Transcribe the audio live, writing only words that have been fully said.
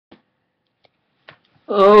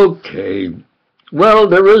Okay. Well,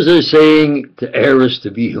 there is a saying, to err is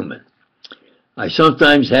to be human. I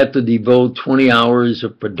sometimes have to devote 20 hours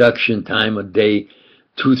of production time a day,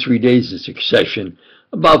 2-3 days in succession.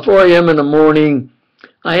 About 4 a.m. in the morning,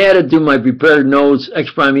 I added to my prepared notes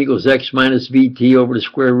x prime equals x minus vt over the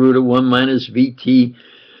square root of 1 minus vt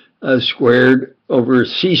squared over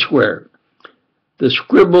c squared. The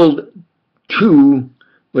scribbled 2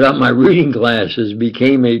 without my reading glasses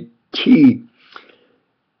became a t.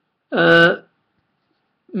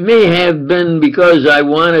 May have been because I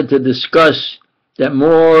wanted to discuss that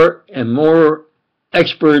more and more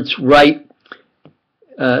experts write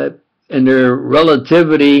in their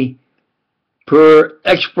relativity per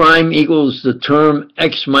x prime equals the term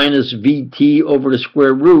x minus vt over the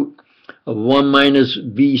square root of 1 minus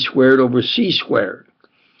v squared over c squared.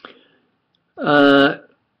 For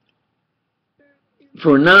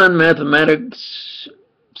non-mathematics,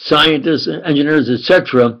 scientists, engineers,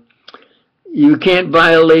 etc., you can't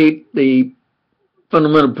violate the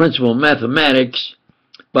fundamental principle of mathematics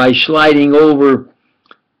by sliding over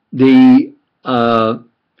the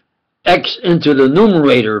x into the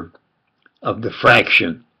numerator of the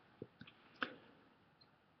fraction.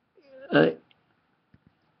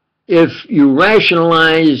 If you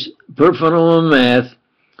rationalize per fundamental math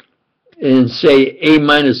and say a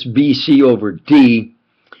minus bc over d,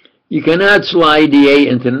 you cannot slide the a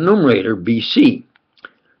into the numerator, bc,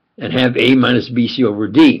 and have a minus bc over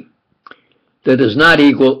d. That does not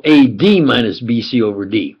equal ad minus bc over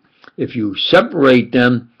d. If you separate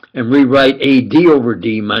them and rewrite ad over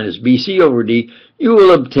d minus bc over d, you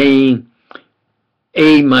will obtain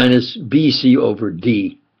a minus bc over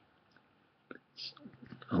d.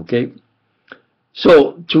 Okay?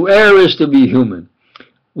 So, to err is to be human.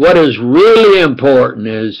 What is really important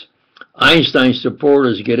is Einstein's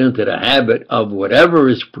supporters get into the habit of whatever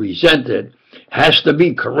is presented has to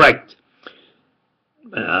be correct.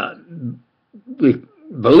 We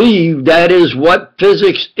believe that is what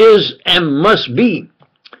physics is and must be.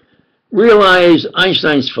 Realize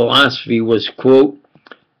Einstein's philosophy was, quote,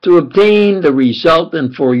 to obtain the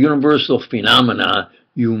resultant for universal phenomena,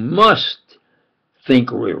 you must think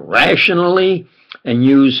rationally and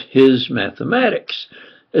use his mathematics,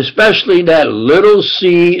 especially that little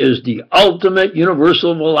c is the ultimate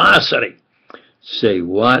universal velocity. Say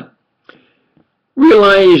what?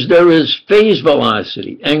 Realize there is phase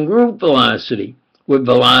velocity and group velocity with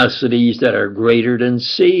velocities that are greater than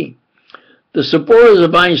c. The supporters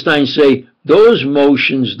of Einstein say those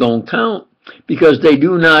motions don't count because they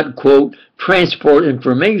do not, quote, transport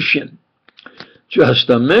information. Just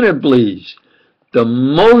a minute, please. The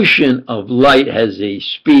motion of light has a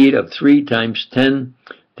speed of 3 times 10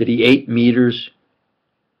 to the 8 meters.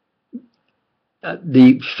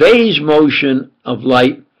 The phase motion of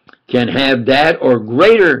light can have that or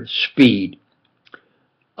greater speed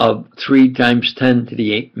of 3 times 10 to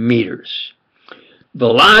the 8 meters.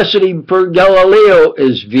 Velocity per Galileo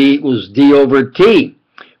is v equals d over t.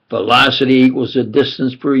 Velocity equals the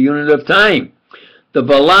distance per unit of time. The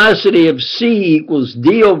velocity of c equals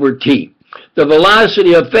d over t. The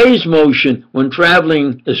velocity of phase motion when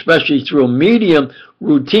traveling, especially through a medium,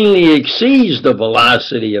 routinely exceeds the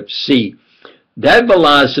velocity of c. That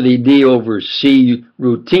velocity, d over c,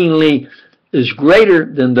 routinely is greater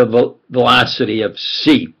than the velocity of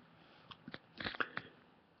c.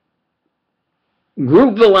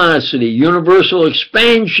 Group velocity, universal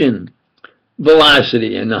expansion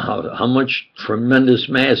velocity, and how much tremendous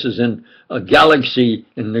mass is in a galaxy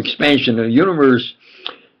in the expansion of the universe,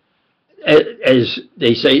 as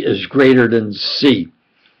they say, is greater than c.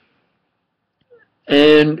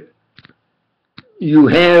 And you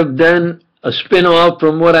have then a spin-off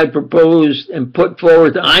from what I proposed and put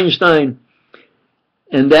forward to Einstein,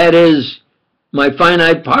 and that is my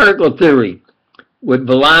finite particle theory with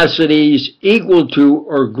velocities equal to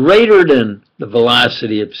or greater than the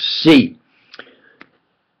velocity of c.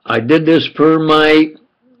 I did this per my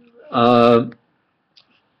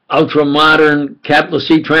ultra-modern capital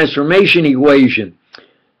C transformation equation.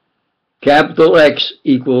 Capital X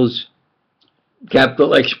equals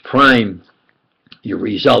capital X prime, your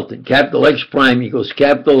resultant. Capital X prime equals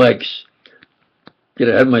capital X. Get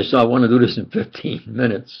ahead of myself, I want to do this in 15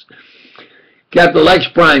 minutes. Capital X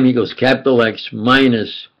prime equals capital X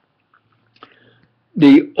minus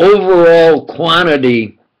the overall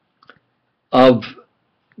quantity of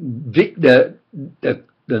the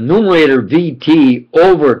numerator Vt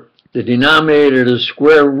over the denominator, the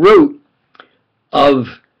square root of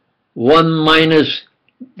 1 minus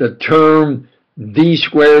the term d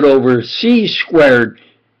squared over c squared.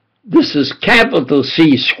 This is capital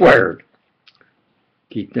C squared.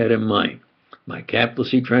 Keep that in mind. my capital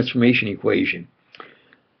C transformation equation,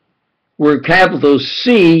 where capital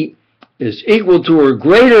C is equal to or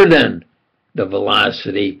greater than the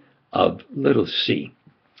velocity of little c.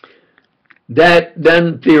 That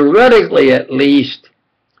then theoretically at least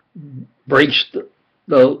breaks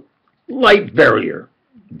the light barrier,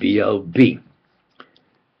 VLB.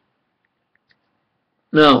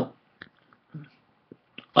 Now,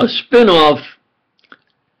 a spin-off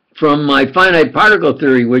from my finite particle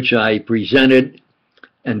theory, which I presented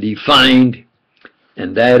and defined,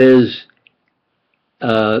 and that is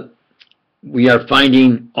we are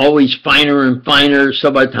finding always finer and finer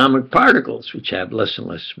subatomic particles, which have less and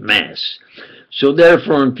less mass. So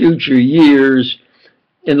therefore, in future years,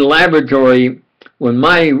 in the laboratory, when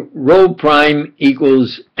my rho prime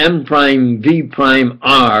equals m prime v prime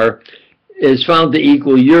r is found to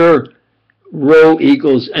equal your rho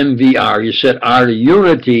equals mvr, you set r to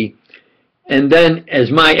unity, and then as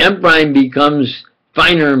my m prime becomes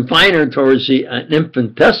finer and finer towards an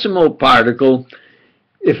infinitesimal particle,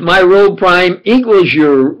 if my rho prime equals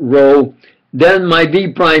your rho, then my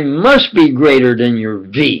v prime must be greater than your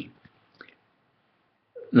v.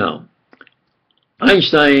 Now,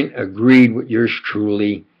 Einstein agreed with yours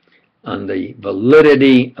truly on the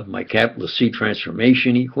validity of my capital C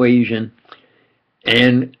transformation equation,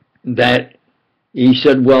 and that he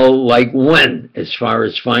said, well, like when, as far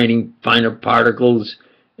as finding finer particles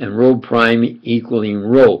and rho prime equaling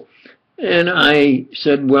rho. And I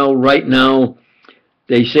said, well, right now,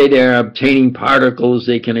 they say they're obtaining particles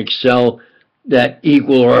they can excel that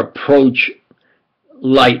equal or approach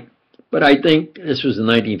light. But I think, this was in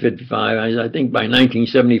 1955, I think by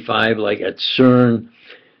 1975, like at CERN,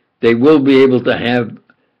 they will be able to have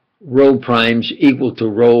rho primes equal to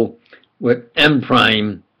rho with m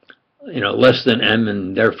prime, less than m,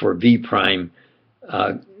 and therefore v prime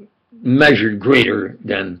measured greater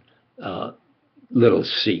than little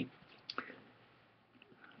c.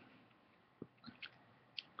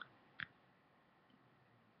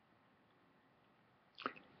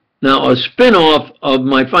 Now, a spin-off of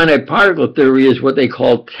my finite particle theory is what they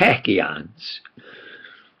call tachyons,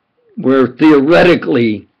 where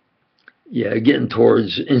theoretically, getting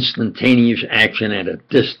towards instantaneous action at a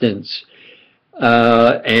distance,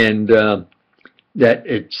 and that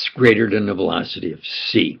it's greater than the velocity of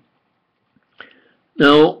c.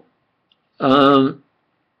 Now,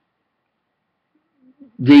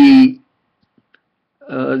 the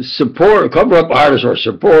cover-up artists or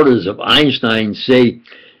supporters of Einstein say,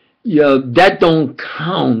 that don't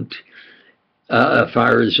count as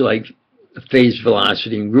far as like phase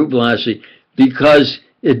velocity and group velocity, because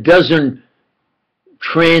it doesn't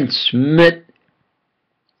transmit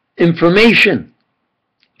information.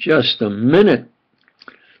 Just a minute.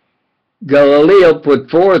 Galileo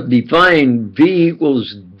put forth, defined V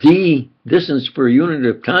equals d, distance per unit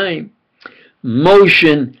of time.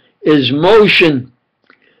 Motion is motion.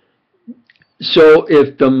 So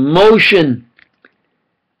if the motion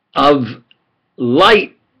of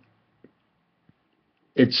light,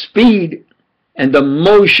 its speed, and the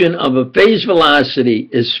motion of a phase velocity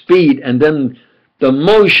is speed, and then the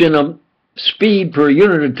motion of speed per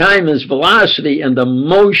unit of time is velocity, and the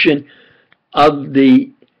motion of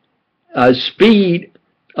the speed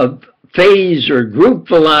of phase or group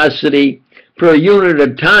velocity per unit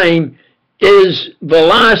of time is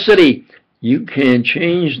velocity. You can't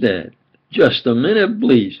change that. Just a minute,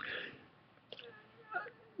 please.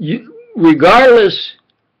 Regardless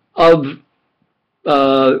of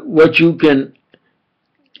what you can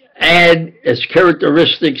add as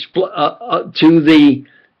characteristics to the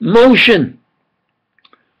motion,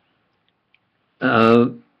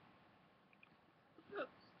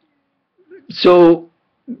 so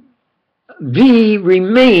V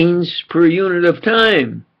remains per unit of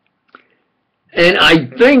time. And I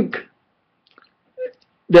think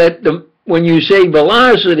that when you say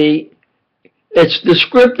velocity, it's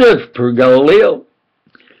descriptive per Galileo.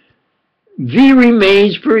 V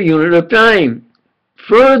remains per unit of time.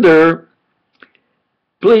 Further,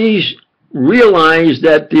 please realize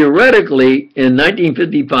that theoretically in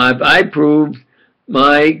 1955 I proved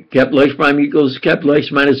my capital X prime equals capital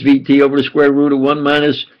X minus Vt over the square root of 1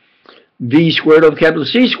 minus V squared over capital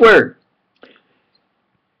C squared,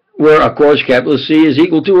 where of course capital C is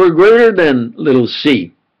equal to or greater than little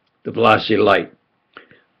c, the velocity of light.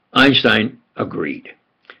 Einstein agreed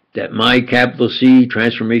that my capital C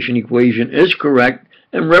transformation equation is correct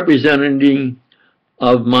and representative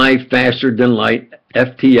of my faster than light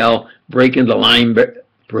FTL breaking the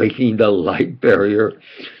light barrier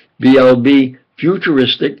BLB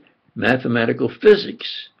futuristic mathematical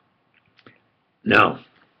physics. Now,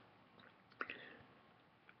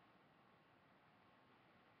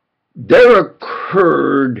 there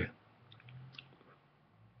occurred,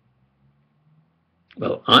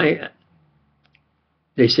 well,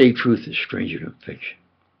 they say truth is stranger than fiction.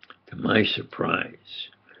 To my surprise,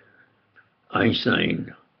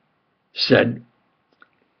 Einstein said,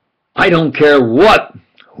 I don't care what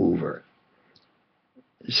Hoover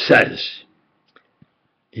says.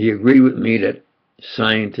 He agreed with me that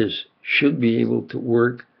scientists should be able to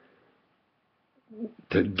work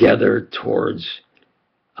together towards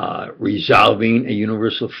resolving a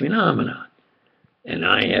universal phenomenon. And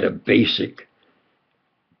I had a basic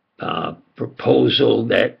proposal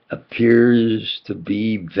that appears to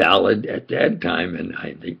be valid at that time, and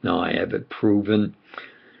I think now I have it proven,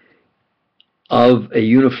 of a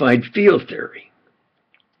unified field theory.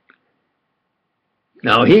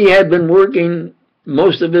 Now, he had been working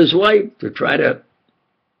most of his life to try to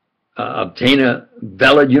obtain a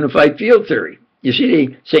valid unified field theory. You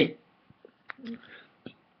see,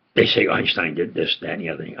 they say Einstein did this, that, and the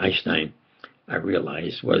other thing. Einstein, I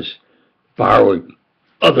realized, was borrowing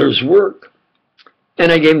others' work.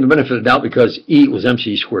 And I gave him the benefit of the doubt because E was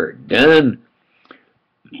mc squared. Then,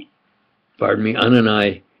 pardon me, on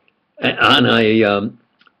a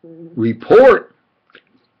report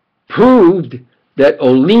proved that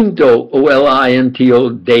Olinto, O-L-I-N-T-O,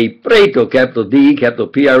 de Pretto, capital D, capital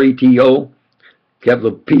P-R-E-T-O,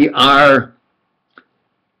 capital P-R,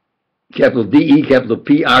 capital D-E, capital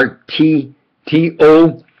P-R-T-T-O,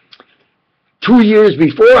 2 years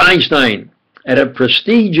before Einstein, at a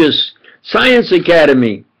prestigious science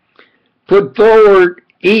academy, put forward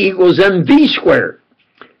E equals mv squared.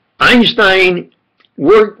 Einstein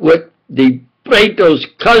worked with de Pretto's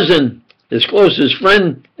cousin, his closest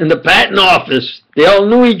friend, in the patent office. They all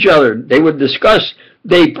knew each other. They would discuss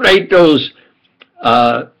de Pretto's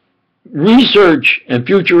research and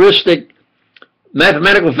futuristic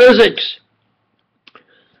mathematical physics.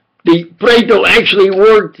 De Pretto actually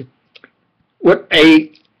worked with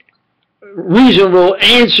a reasonable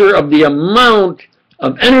answer of the amount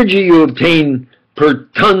of energy you obtain per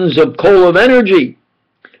tons of coal of energy.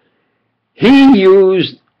 He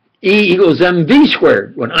used E equals mv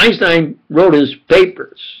squared. When Einstein wrote his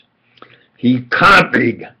papers, he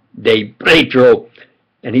copied de Pretto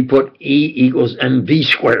and he put E equals mv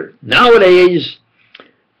squared. Nowadays,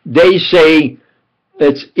 they say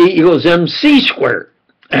it's E equals mc squared.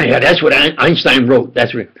 Yeah, that's what Einstein wrote.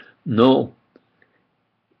 That's what. No.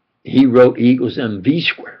 He wrote E equals mv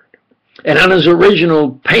squared. And on his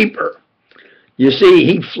original paper, you see,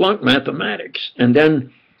 he flunked mathematics. And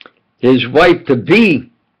then his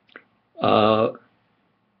wife-to-be,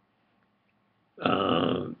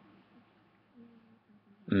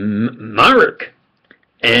 Maric,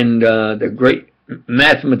 and the great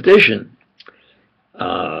mathematician,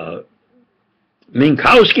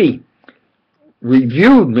 Minkowski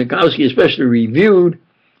especially reviewed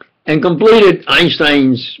and completed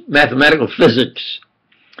Einstein's mathematical physics.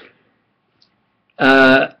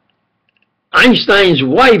 Einstein's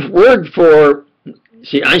wife worked for,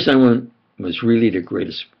 see, Einstein was really the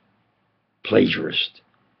greatest plagiarist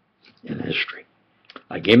in history.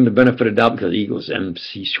 I gave him the benefit of the doubt because E equals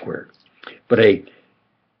mc squared. But a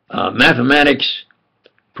mathematics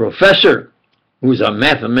professor who's a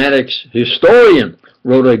mathematics historian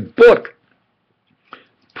wrote a book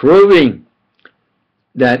proving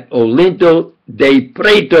that Olinto de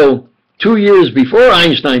Pretto, 2 years before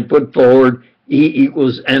Einstein, put forward E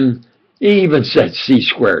equals m, he even said c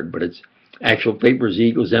squared, but its actual paper is E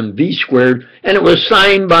equals mv squared, and it was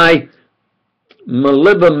signed by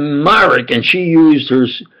Mileva Maric, and she used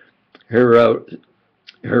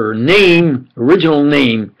her name, original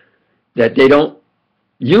name, that they don't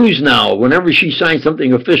use now. Whenever she signed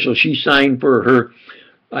something official, she signed for her,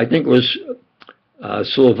 I think it was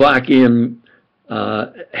Slovakian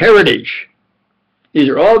heritage. These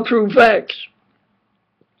are all true facts.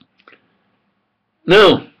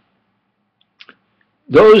 Now,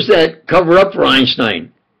 those that cover up for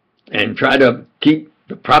Einstein and try to keep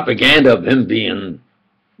the propaganda of him being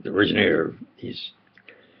the originator,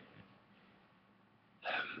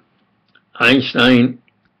 Einstein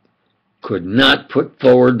could not put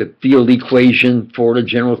forward the field equation for the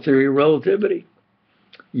general theory of relativity.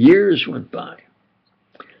 Years went by.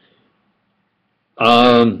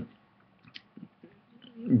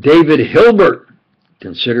 David Hilbert,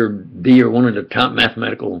 considered the or one of the top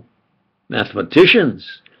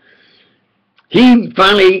mathematicians, he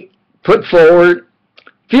finally put forward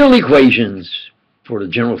field equations for the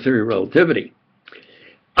general theory of relativity.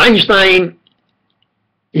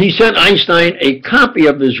 He sent Einstein a copy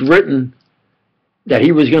of his written that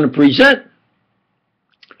he was going to present.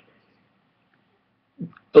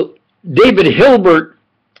 David Hilbert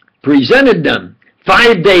presented them.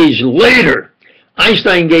 5 days later,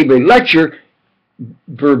 Einstein gave a lecture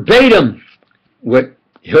verbatim what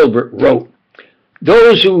Hilbert wrote.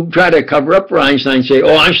 Those who try to cover up for Einstein say,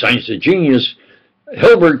 oh, Einstein's a genius.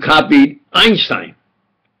 Hilbert copied Einstein.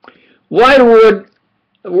 Why would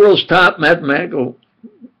the world's top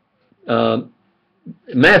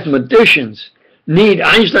mathematicians need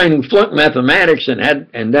Einstein, who flunked mathematics and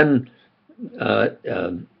then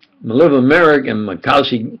Mileva Maric and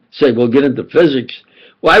Minkowski said, we'll get into physics.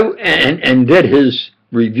 Why, and did his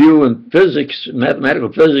review in physics,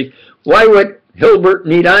 mathematical physics. Why would Hilbert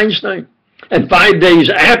need Einstein? And 5 days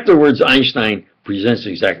afterwards, Einstein presents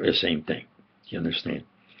exactly the same thing. You understand?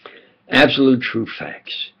 Absolute true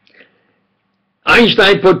facts.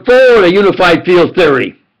 Einstein put forward a unified field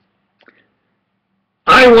theory.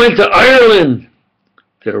 I went to Ireland,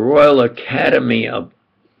 to the Royal Academy of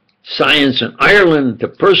Science in Ireland, to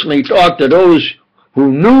personally talk to those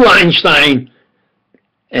who knew Einstein,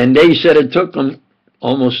 and they said it took them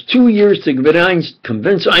almost 2 years to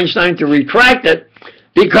convince Einstein to retract it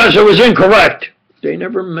because it was incorrect. They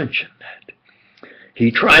never mentioned that. He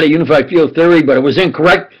tried a unified field theory, but it was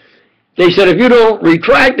incorrect. They said, if you don't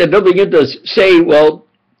retract it, they'll begin to say, well,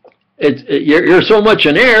 you're so much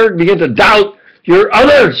in error, begin to doubt your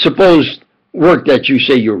other supposed work that you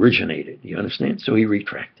say you originated. You understand? So he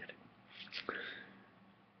retracted it.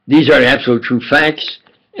 These are the absolute true facts.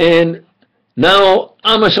 And now,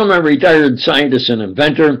 I'm a semi-retired scientist and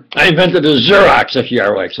inventor. I invented the Xerox,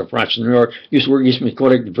 F-E-R-O-X, of Rochester, New York. Used to work at the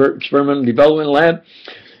Kodak Experimental Development Lab.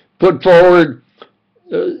 Put forward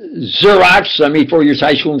Xerox. I made 4 years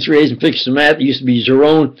high school and 3 A's in physics and math. It used to be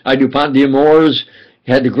Zerone, I DuPont d'Amours.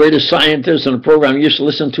 Had the greatest scientists on the program. I used to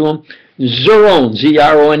listen to them. Zerone,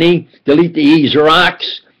 Z-R-O-N-E, delete the E,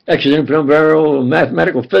 Xerox. Extra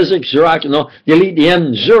mathematical physics, Xerox, no, delete the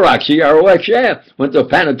M, Xerox, Z-R-O-X, yeah. Went to a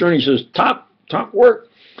patent attorney, says, top work.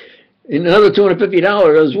 And another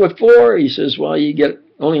 $250, what for? He says, well,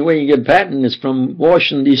 only way you get a patent is from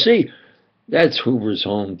Washington, D.C. That's Hoover's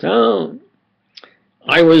hometown.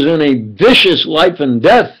 I was in a vicious life and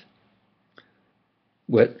death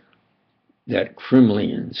with that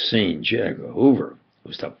criminally insane J.Edgar Hoover. It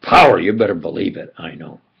was the power, you better believe it, I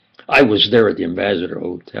know. I was there at the Ambassador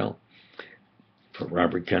Hotel for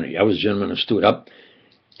Robert Kennedy. I was a gentleman who stood up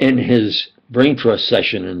in his brain trust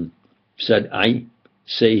session and said, I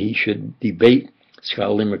say he should debate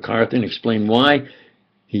Scholarly McCarthy and explain why.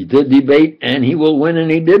 He did debate, and he will win, and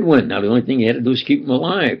he did win. Now, the only thing he had to do is keep him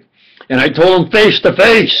alive. And I told him face to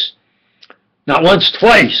face, not once,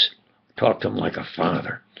 twice. Talked to him like a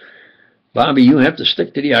father. Bobby, you have to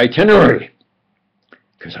stick to the itinerary.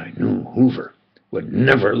 Because I knew Hoover would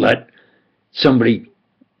never let somebody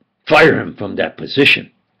fire him from that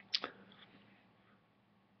position.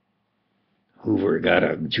 Hoover got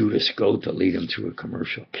a Judas goat to lead him to a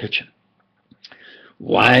commercial kitchen.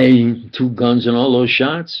 Why 2 guns and all those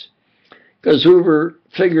shots? Because Hoover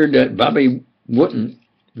figured that Bobby wouldn't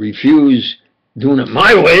refuse doing it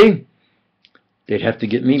my way. They'd have to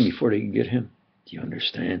get me before they could get him. Do you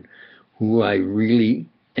understand who I really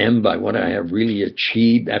am by what I have really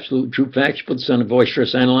achieved? Absolute true facts. Put this on a voice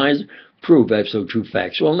stress analyzer. Prove absolute true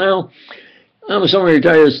facts. Well, now, I'm a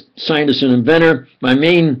semi-retired scientist and inventor. My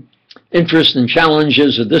main interest and challenge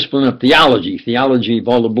is the discipline of theology of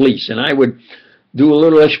all the beliefs. And I would do a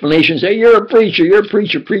little explanation, say, you're a preacher,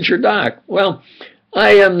 preacher doc. Well,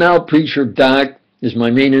 I am now preacher doc is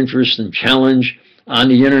my main interest and challenge on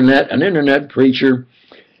the internet, an internet preacher.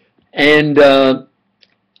 And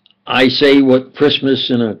I say what Christmas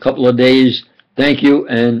in a couple of days, thank you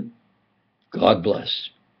and God bless.